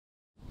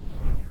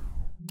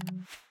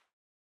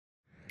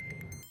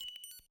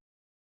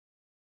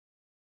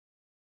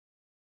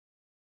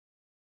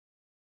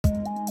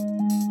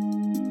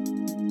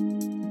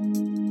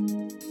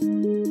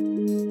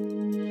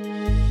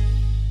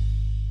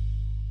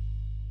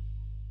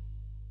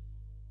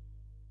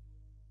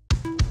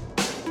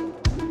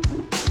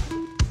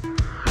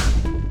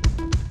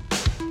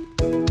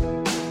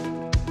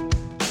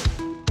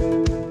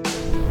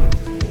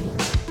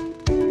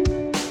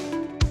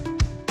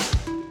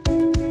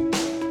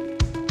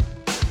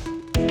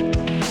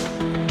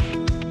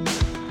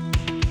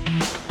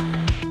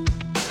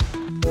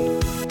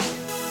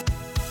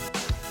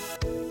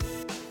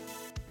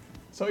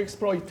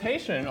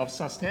exploitation of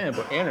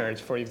sustainable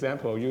energy, for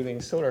example,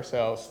 using solar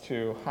cells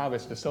to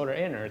harvest the solar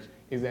energy,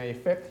 is an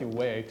effective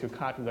way to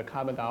cut the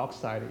carbon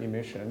dioxide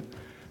emission.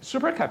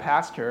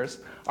 Supercapacitors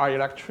are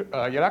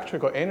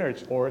electrical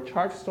energy or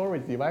charge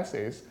storage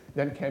devices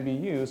that can be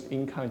used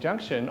in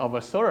conjunction of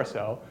a solar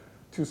cell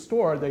to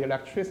store the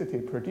electricity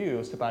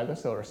produced by the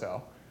solar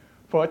cell.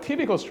 For a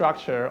typical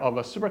structure of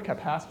a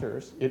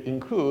supercapacitors, it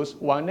includes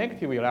one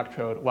negative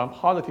electrode, one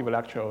positive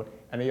electrode,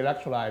 and an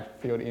electrolyte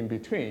field in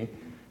between.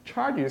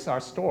 Charges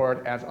are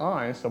stored as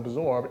ions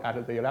absorbed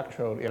at the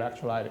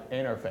electrode-electrolyte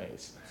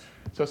interface.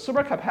 So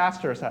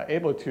supercapacitors are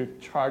able to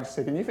charge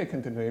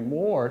significantly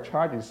more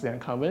charges than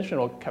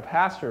conventional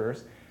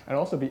capacitors, and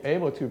also be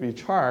able to be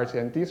charged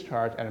and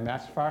discharged at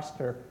much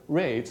faster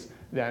rates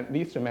than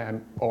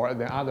lithium or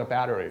than other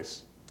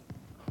batteries.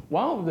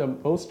 One of the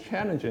most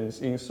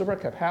challenges in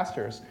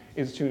supercapacitors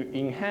is to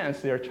enhance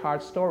their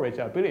charge storage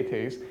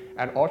abilities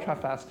at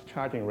ultra-fast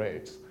charging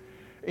rates.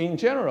 In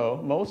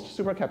general, most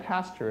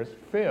supercapacitors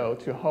fail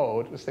to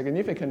hold a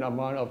significant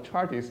amount of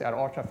charges at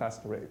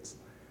ultra-fast rates.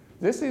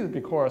 This is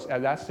because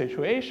at that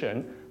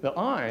situation, the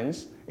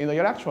ions in the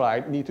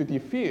electrolyte need to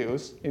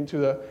diffuse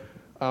into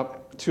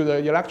to the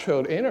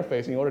electrode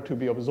interface in order to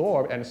be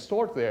absorbed and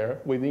stored there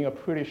within a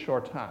pretty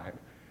short time.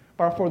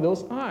 But for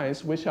those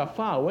ions which are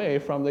far away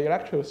from the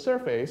electrode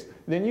surface,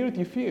 they need to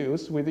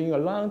diffuse within a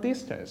long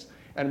distance.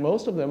 And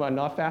most of them are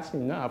not fast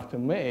enough to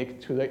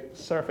make to the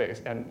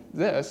surface. And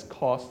this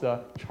causes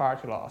the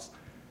charge loss.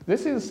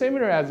 This is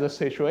similar as the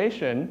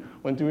situation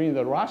when during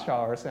the rush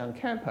hours on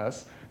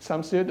campus,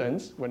 some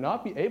students will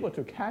not be able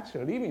to catch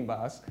a leaving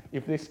bus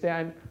if they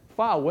stand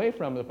far away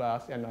from the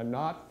bus and are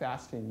not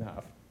fast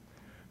enough.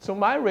 So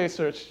my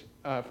research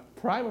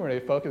primarily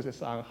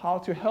focuses on how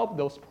to help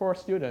those poor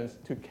students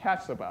to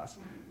catch the bus.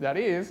 That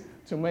is,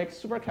 to make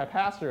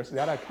supercapacitors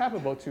that are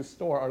capable to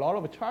store a lot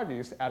of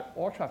charges at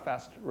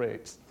ultra-fast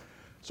rates.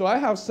 So I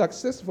have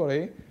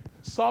successfully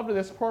solved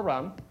this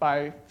problem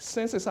by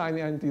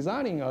synthesizing and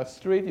designing a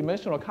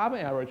three-dimensional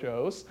carbon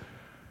aerogels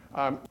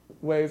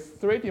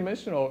with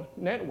three-dimensional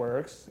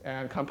networks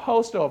and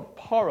composed of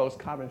porous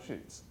carbon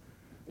sheets.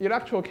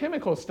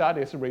 Electrochemical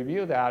studies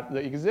reveal that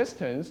the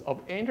existence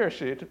of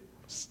intersheet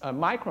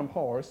micron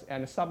pores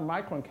and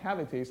submicron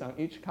cavities on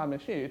each carbon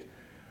sheet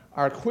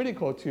are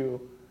critical to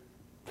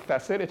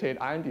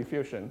facilitate ion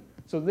diffusion.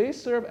 So they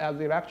serve as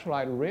the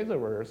electrolyte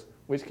reservoirs,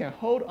 which can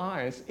hold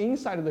ions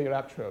inside the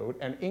electrode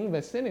and in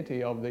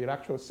vicinity of the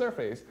electrode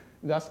surface,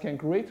 thus can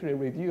greatly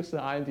reduce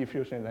the ion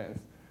diffusion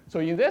length. So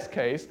in this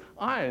case,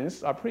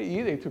 ions are pretty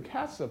easy to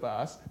catch the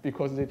bus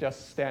because they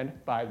just stand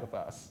by the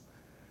bus.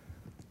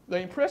 The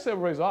impressive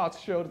results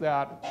showed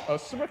that a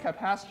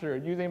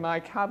supercapacitor using my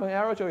carbon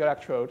aerogel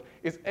electrode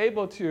is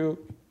able to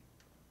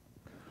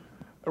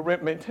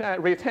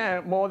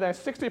retain more than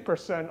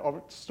 60%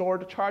 of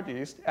stored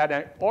charges at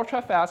an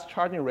ultra-fast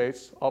charging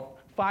rates of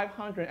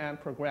 500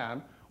 amp per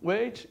gram,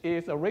 which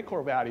is a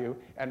record value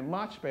and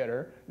much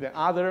better than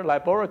other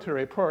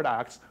laboratory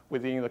products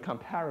within the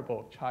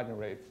comparable charging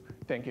rates.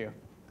 Thank you.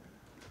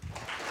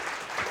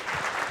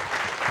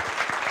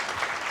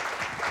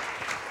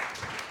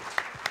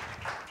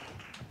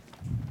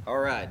 All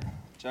right,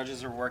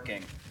 judges are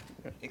working.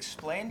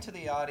 Explain to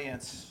the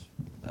audience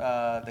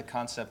the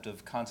concept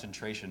of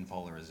concentration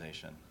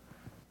polarization.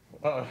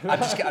 I'm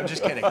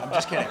just kidding.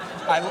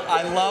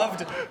 I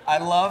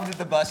loved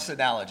the bus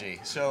analogy.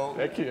 So,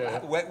 thank you.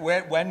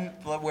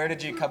 Where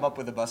did you come up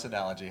with the bus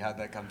analogy? How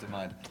did that come to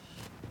mind?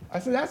 I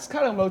think that's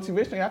kind of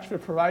motivation actually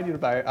provided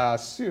by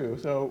Sue.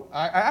 So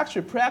I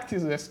actually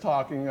practiced this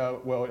talk in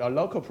a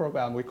local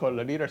program we call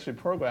the leadership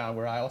program,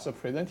 where I also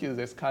presented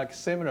this kind of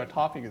similar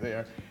topic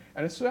there.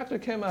 And Sue actually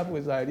came up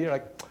with the idea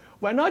like,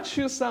 why not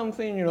choose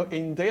something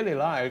in daily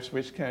lives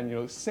which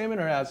can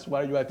similar as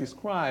what you have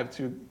described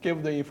to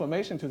give the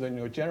information to the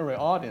general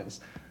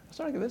audience.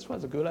 So like, this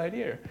was a good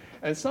idea.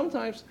 And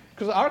sometimes,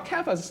 because our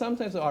campus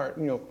sometimes are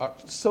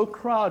so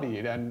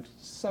crowded, and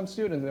some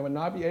students they will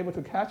not be able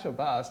to catch a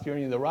bus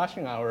during the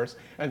rushing hours,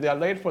 and they are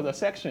late for the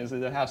sections.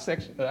 They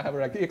have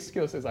like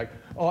excuses like,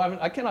 oh,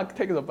 I cannot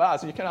take the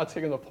bus. You cannot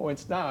take the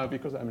points down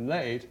because I'm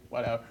late.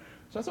 Whatever.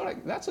 So I thought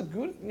like that's a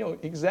good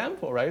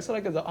example, right? So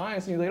like the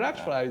ions in the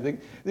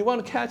electrolyte, they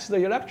want to catch the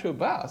electro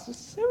bus. It's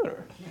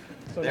similar.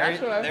 So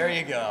there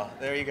you go.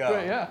 Great,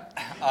 yeah.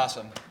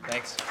 Awesome.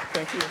 Thanks.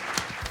 Thank you.